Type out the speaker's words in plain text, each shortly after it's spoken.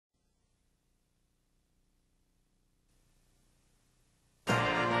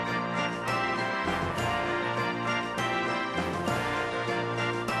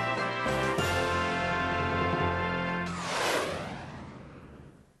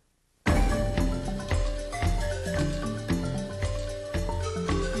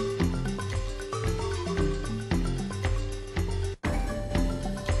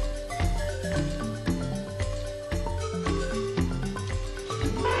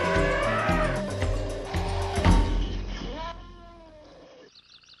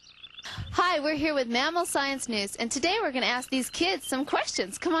Hi, we're here with Mammal Science News, and today we're going to ask these kids some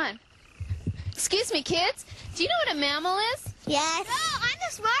questions. Come on. Excuse me, kids. Do you know what a mammal is? Yes. No, I'm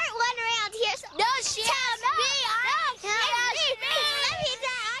the smart one around here. So no, she asked me. Let me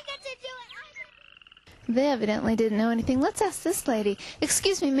I get to do it. They evidently didn't know anything. Let's ask this lady.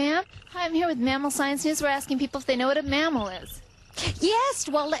 Excuse me, ma'am. Hi, I'm here with Mammal Science News. We're asking people if they know what a mammal is. Yes,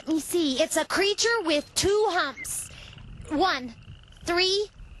 well, let me see. It's a creature with 2 humps. 1, 3,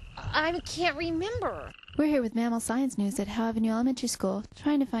 I can't remember. We're here with Mammal Science News at Howe Avenue Elementary School,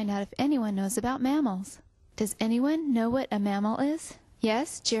 trying to find out if anyone knows about mammals. Does anyone know what a mammal is?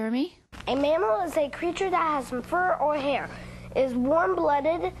 Yes, Jeremy? A mammal is a creature that has some fur or hair, is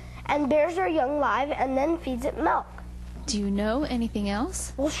warm-blooded, and bears their young live and then feeds it milk. Do you know anything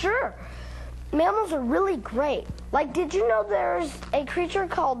else? Well, sure. Mammals are really great. Like, did you know there's a creature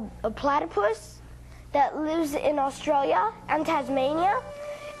called a platypus that lives in Australia and Tasmania?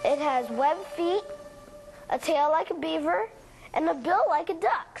 It has webbed feet, a tail like a beaver, and a bill like a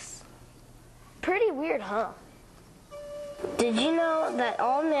duck's. Pretty weird, huh? Did you know that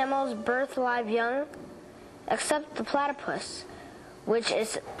all mammals birth live young, except the platypus, which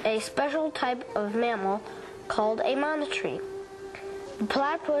is a special type of mammal called a monotreme? The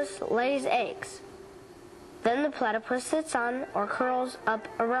platypus lays eggs. Then the platypus sits on or curls up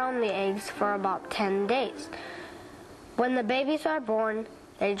around the eggs for about 10 days. When the babies are born,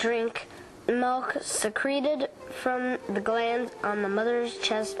 they drink milk secreted from the glands on the mother's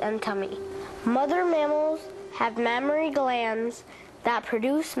chest and tummy. Mother mammals have mammary glands that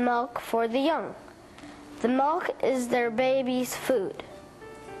produce milk for the young. The milk is their baby's food.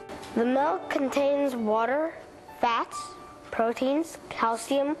 The milk contains water, fats, proteins,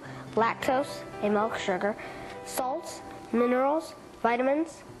 calcium, lactose, a milk sugar, salts, minerals,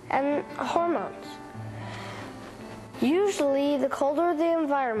 vitamins, and hormones. Usually, the colder the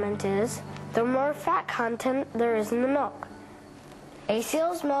environment is, the more fat content there is in the milk. A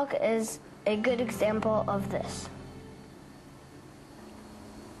seal's milk is a good example of this.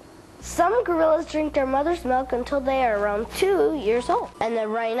 Some gorillas drink their mother's milk until they are around 2 years old, and the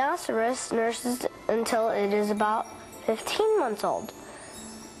rhinoceros nurses until it is about 15 months old.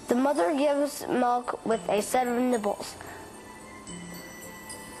 The mother gives milk with a set of nibbles,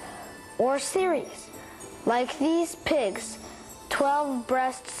 or series. Like these pigs, 12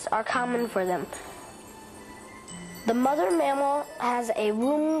 breasts are common for them. The mother mammal has a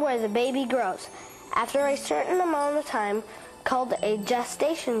womb where the baby grows. After a certain amount of time, called a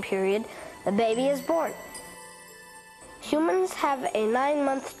gestation period, the baby is born. Humans have a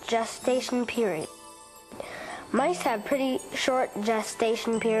 9-month gestation period. Mice have pretty short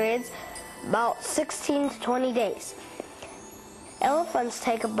gestation periods, about 16 to 20 days. Elephants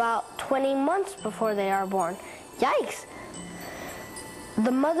take about 20 months before they are born. Yikes! The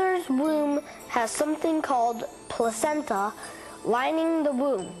mother's womb has something called placenta lining the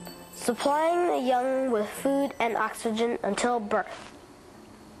womb, supplying the young with food and oxygen until birth.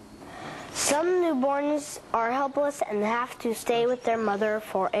 Some newborns are helpless and have to stay with their mother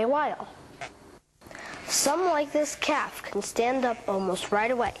for a while. Some, like this calf, can stand up almost right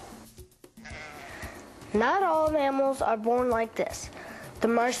away. Not all mammals are born like this. The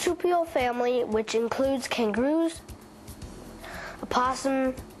marsupial family, which includes kangaroos,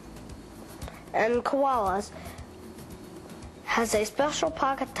 opossum, and koalas, has a special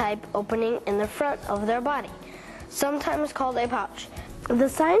pocket type opening in the front of their body, sometimes called a pouch. The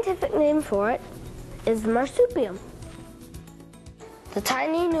scientific name for it is the marsupium. The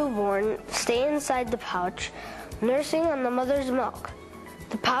tiny newborn stay inside the pouch, nursing on the mother's milk.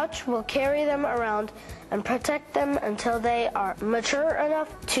 The pouch will carry them around and protect them until they are mature enough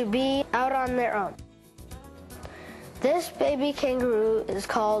to be out on their own. This baby kangaroo is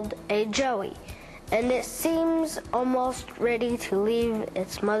called a joey, and it seems almost ready to leave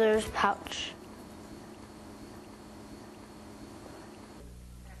its mother's pouch.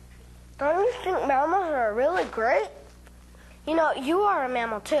 Don't you think mammals are really great? You know, you are a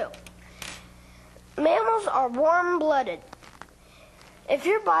mammal too. Mammals are warm-blooded. If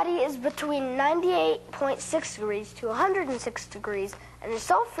your body is between 98.6 degrees to 106 degrees and is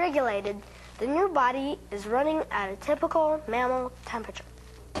self-regulated, then your body is running at a typical mammal temperature.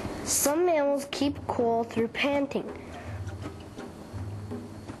 Some mammals keep cool through panting,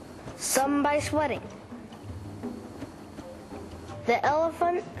 some by sweating. The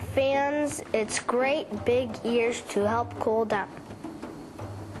elephant fans its great big ears to help cool down.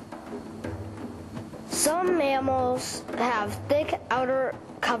 Some mammals have thick outer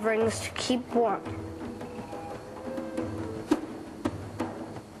coverings to keep warm.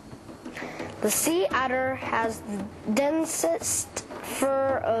 The sea otter has the densest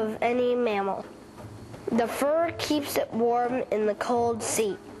fur of any mammal. The fur keeps it warm in the cold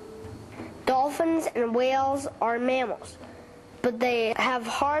sea. Dolphins and whales are mammals, but they have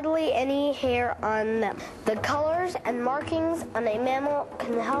hardly any hair on them. The colors and markings on a mammal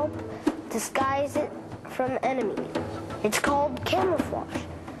can help disguise it from enemies. It's called camouflage.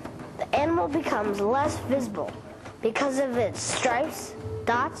 The animal becomes less visible because of its stripes,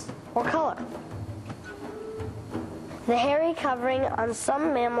 dots, or color. The hairy covering on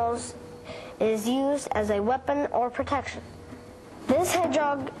some mammals is used as a weapon or protection. This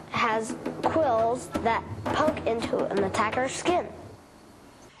hedgehog has quills that poke into an attacker's skin.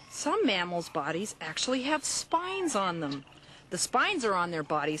 Some mammals' bodies actually have spines on them. The spines are on their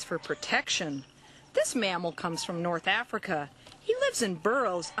bodies for protection. This mammal comes from North Africa. He lives in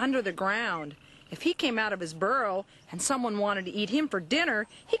burrows under the ground. If he came out of his burrow and someone wanted to eat him for dinner,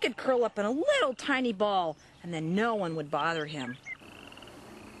 he could curl up in a little tiny ball, and then no one would bother him.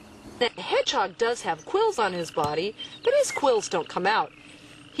 The hedgehog does have quills on his body, but his quills don't come out.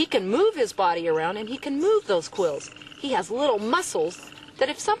 He can move his body around, and he can move those quills. He has little muscles that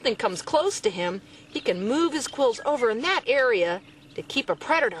if something comes close to him, he can move his quills over in that area to keep a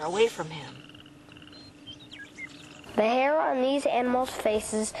predator away from him. The hair on these animals'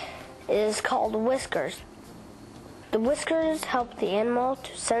 faces is called whiskers. The whiskers help the animal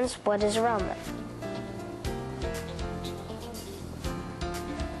to sense what is around them.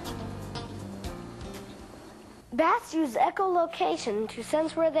 Bats use echolocation to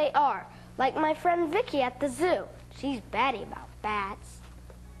sense where they are, like my friend Vicky at the zoo. She's batty about bats.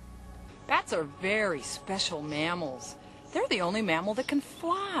 Bats are very special mammals. They're the only mammal that can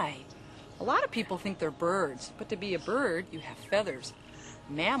fly. A lot of people think they're birds, but to be a bird, you have feathers.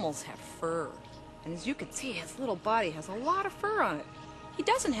 Mammals have fur, and as you can see, his little body has a lot of fur on it. He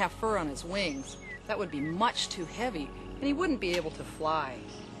doesn't have fur on his wings. That would be much too heavy, and he wouldn't be able to fly.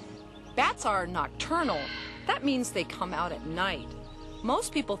 Bats are nocturnal. That means they come out at night.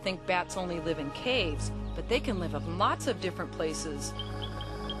 Most people think bats only live in caves, but they can live in lots of different places.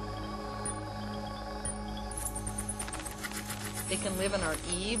 They can live in our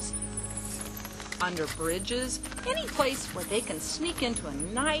eaves, under bridges, any place where they can sneak into a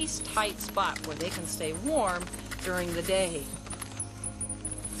nice tight spot where they can stay warm during the day.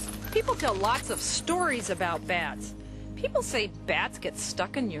 People tell lots of stories about bats. People say bats get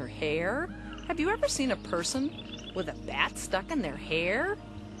stuck in your hair. Have you ever seen a person with a bat stuck in their hair?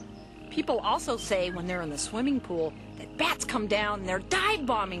 People also say when they're in the swimming pool that bats come down and they're dive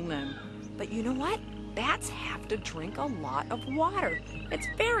bombing them. But you know what? Bats have to drink a lot of water. It's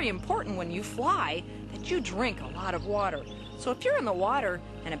very important when you fly that you drink a lot of water. So if you're in the water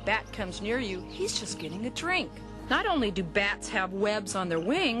and a bat comes near you, he's just getting a drink. Not only do bats have webs on their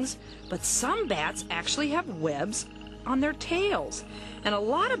wings, but some bats actually have webs on their tails. And a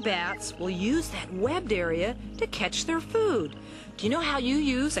lot of bats will use that webbed area to catch their food. Do you know how you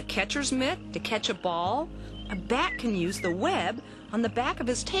use a catcher's mitt to catch a ball? A bat can use the web on the back of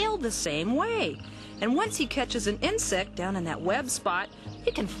his tail the same way. And once he catches an insect down in that web spot,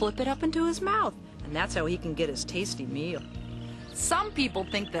 he can flip it up into his mouth, and that's how he can get his tasty meal. Some people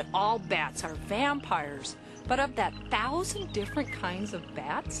think that all bats are vampires, but of that 1,000 different kinds of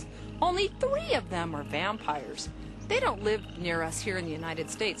bats, only 3 of them are vampires. They don't live near us here in the United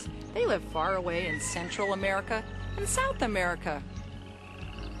States. They live far away in Central America and South America.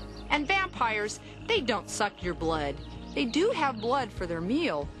 And vampires, they don't suck your blood. They do have blood for their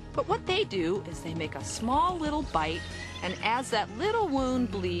meal, but what they do is they make a small little bite, and as that little wound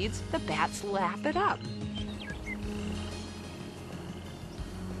bleeds, the bats lap it up.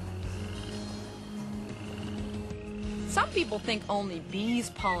 Some people think only bees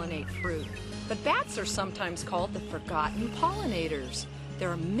pollinate fruit, but bats are sometimes called the forgotten pollinators. There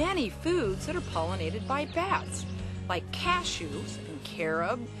are many foods that are pollinated by bats, like cashews and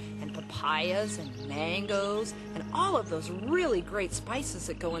carob and papayas and mangoes and all of those really great spices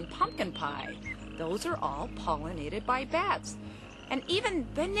that go in pumpkin pie. Those are all pollinated by bats. And even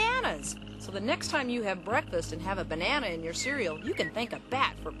bananas. So the next time you have breakfast and have a banana in your cereal, you can thank a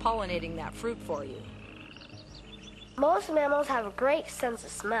bat for pollinating that fruit for you. Most mammals have a great sense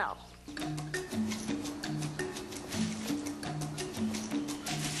of smell.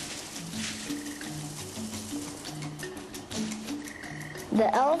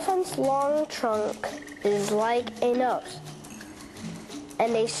 The elephant's long trunk is like a nose,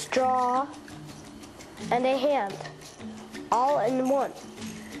 and a straw, and a hand, all in one.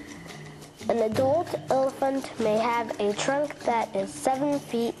 An adult elephant may have a trunk that is 7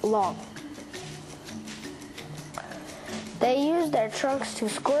 feet long. They use their trunks to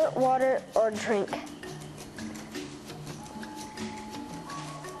squirt water or drink.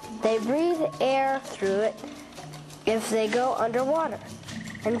 They breathe air through it if they go underwater,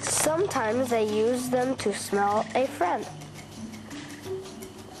 and sometimes they use them to smell a friend.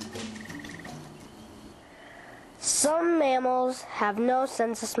 Some mammals have no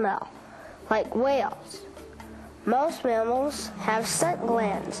sense of smell, like whales. Most mammals have scent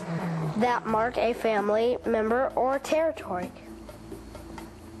glands that mark a family member or territory.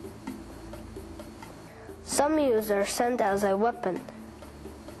 Some use their scent as a weapon.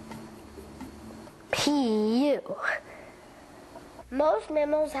 P.U. Most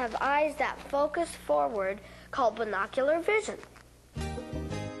mammals have eyes that focus forward, called binocular vision.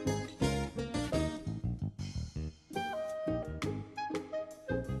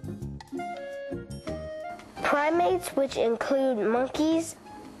 Primates, which include monkeys,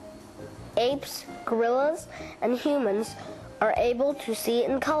 apes, gorillas, and humans, are able to see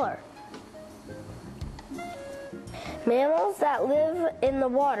in color. Mammals that live in the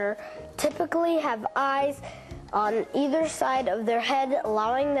water typically have eyes on either side of their head,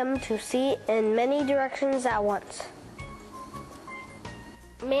 allowing them to see in many directions at once.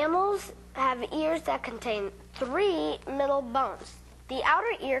 Mammals have ears that contain 3 middle bones. The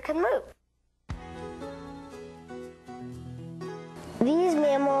outer ear can move. These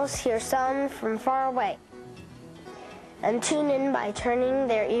mammals hear sound from far away and tune in by turning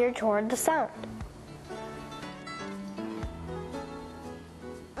their ear toward the sound.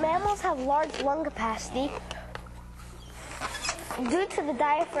 Mammals have large lung capacity due to the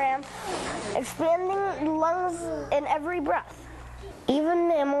diaphragm expanding the lungs in every breath. Even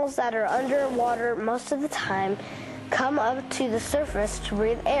mammals that are underwater most of the time come up to the surface to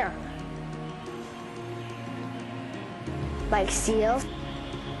breathe air, like seals,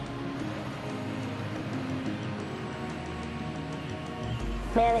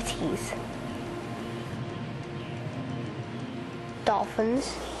 manatees,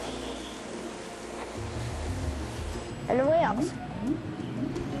 dolphins, and whales.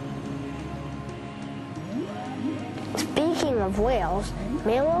 Speaking of whales,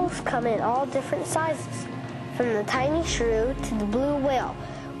 mammals come in all different sizes, from the tiny shrew to the blue whale,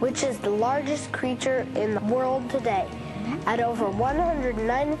 which is the largest creature in the world today, at over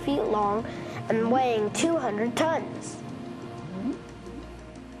 109 feet long and weighing 200 tons.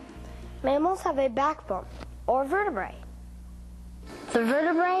 Mammals have a backbone, or vertebrae. The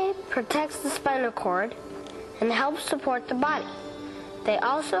vertebrae protects the spinal cord and helps support the body. They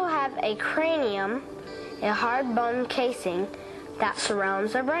also have a cranium, a hard bone casing that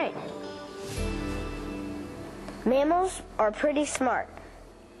surrounds their brain. Mammals are pretty smart.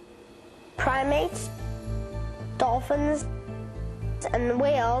 Primates, dolphins, and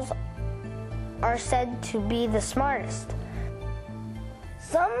whales are said to be the smartest.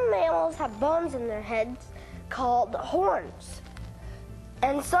 Some mammals have bones in their heads called horns,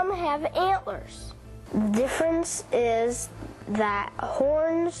 and some have antlers. The difference is that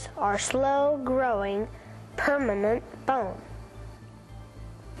horns are slow-growing, permanent bone.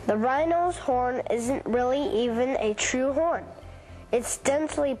 The rhino's horn isn't really even a true horn. It's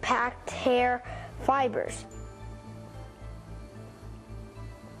densely packed hair fibers.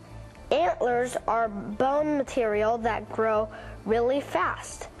 Antlers are bone material that grow really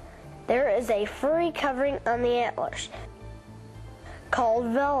fast. There is a furry covering on the antlers called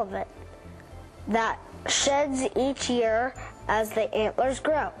velvet that sheds each year as the antlers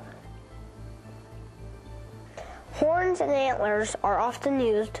grow. Horns and antlers are often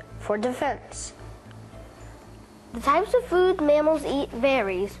used for defense. The types of food mammals eat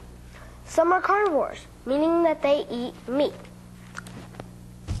varies. Some are carnivores, meaning that they eat meat.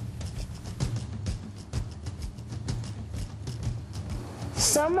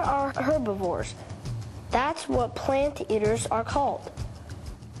 Some are herbivores. That's what plant eaters are called.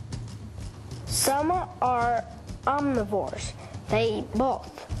 Some are omnivores. They eat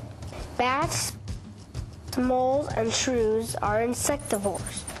both. Bats, moles, and shrews are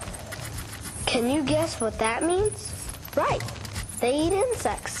insectivores. Can you guess what that means? Right, they eat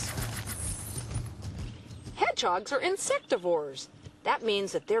insects. Hedgehogs are insectivores. That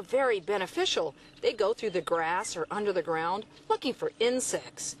means that they're very beneficial. They go through the grass or under the ground looking for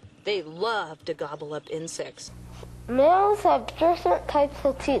insects. They love to gobble up insects. Males have different types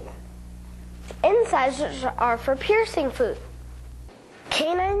of teeth. Incisors are for piercing food.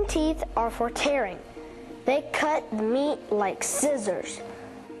 Canine teeth are for tearing. They cut the meat like scissors.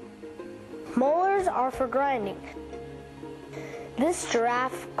 Molars are for grinding. This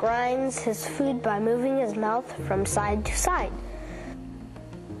giraffe grinds his food by moving his mouth from side to side.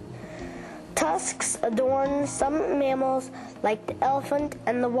 Tusks adorn some mammals like the elephant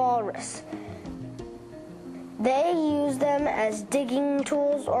and the walrus. They use them as digging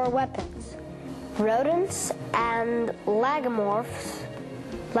tools or weapons. Rodents and lagomorphs,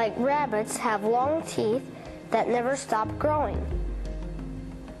 like rabbits, have long teeth that never stop growing.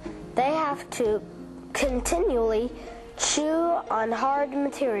 They have to continually chew on hard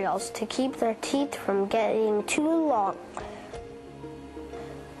materials to keep their teeth from getting too long.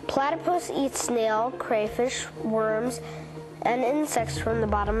 Platypus eats snail, crayfish, worms, and insects from the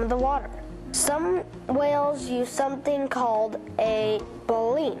bottom of the water. Some whales use something called a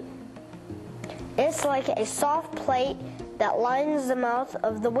baleen. It's like a soft plate that lines the mouth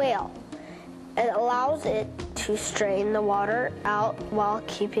of the whale. It allows it to strain the water out while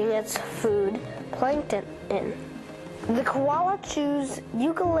keeping its food, plankton, in. The koala chews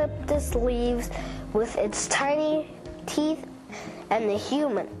eucalyptus leaves with its tiny teeth, and the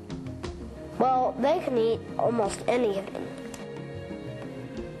human, well, they can eat almost anything.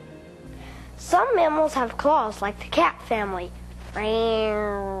 Some mammals have claws, like the cat family. They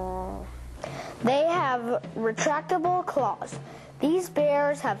have retractable claws. These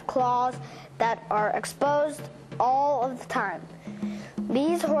bears have claws that are exposed all of the time.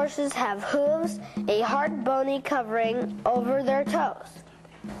 These horses have hooves, a hard bony covering over their toes.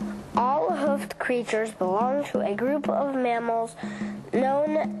 All hoofed creatures belong to a group of mammals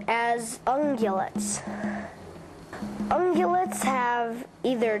known as ungulates. Ungulates have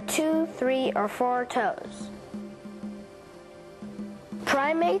either 2, 3, or 4 toes.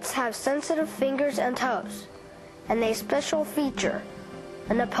 Primates have sensitive fingers and toes, and a special feature,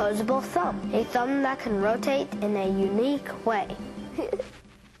 an opposable thumb, a thumb that can rotate in a unique way.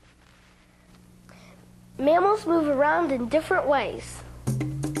 Mammals move around in different ways.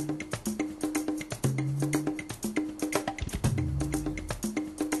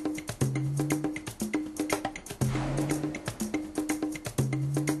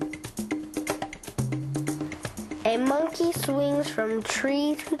 A monkey swings from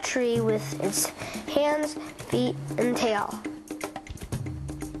tree to tree with its hands, feet, and tail.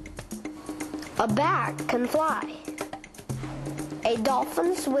 A bat can fly. A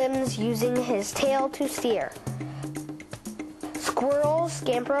dolphin swims using his tail to steer. Squirrels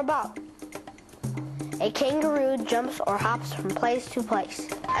scamper about. A kangaroo jumps or hops from place to place.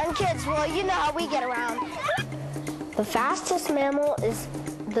 And kids, well, you know how we get around. The fastest mammal is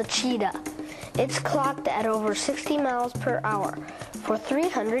the cheetah. It's clocked at over 60 miles per hour for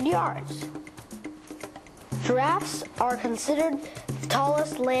 300 yards. Giraffes are considered the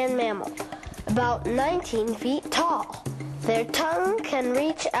tallest land mammal, about 19 feet tall. Their tongue can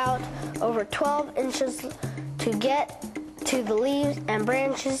reach out over 12 inches to get to the leaves and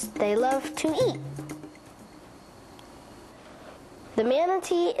branches they love to eat. The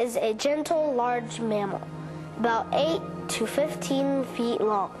manatee is a gentle, large mammal, about 8 to 15 feet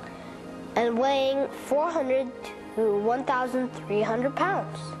long, and weighing 400 to 1,300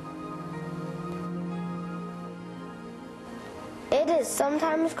 pounds. It is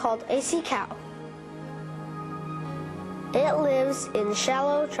sometimes called a sea cow. It lives in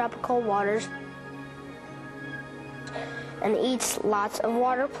shallow tropical waters and eats lots of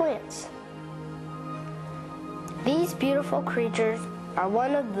water plants. These beautiful creatures are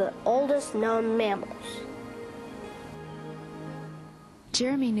one of the oldest known mammals.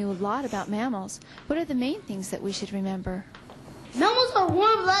 Jeremy knew a lot about mammals. What are the main things that we should remember? Mammals are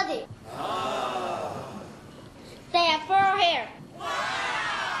warm-blooded. They have fur or hair.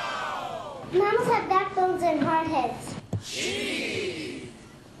 Mammals have backbones and hard heads.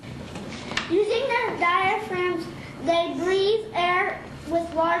 Using their diaphragms, they breathe air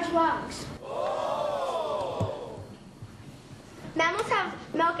with large lungs. Mammals have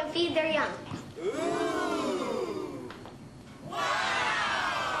milk and feed their young.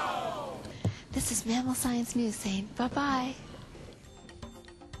 This is Mammal Science News saying bye-bye.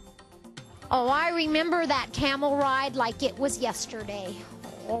 Oh, I remember that camel ride like it was yesterday.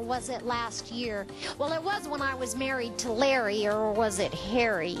 Or was it last year? Well, it was when I was married to Larry, or was it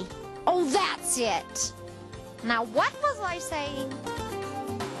Harry? Oh, that's it. Now, what was I saying?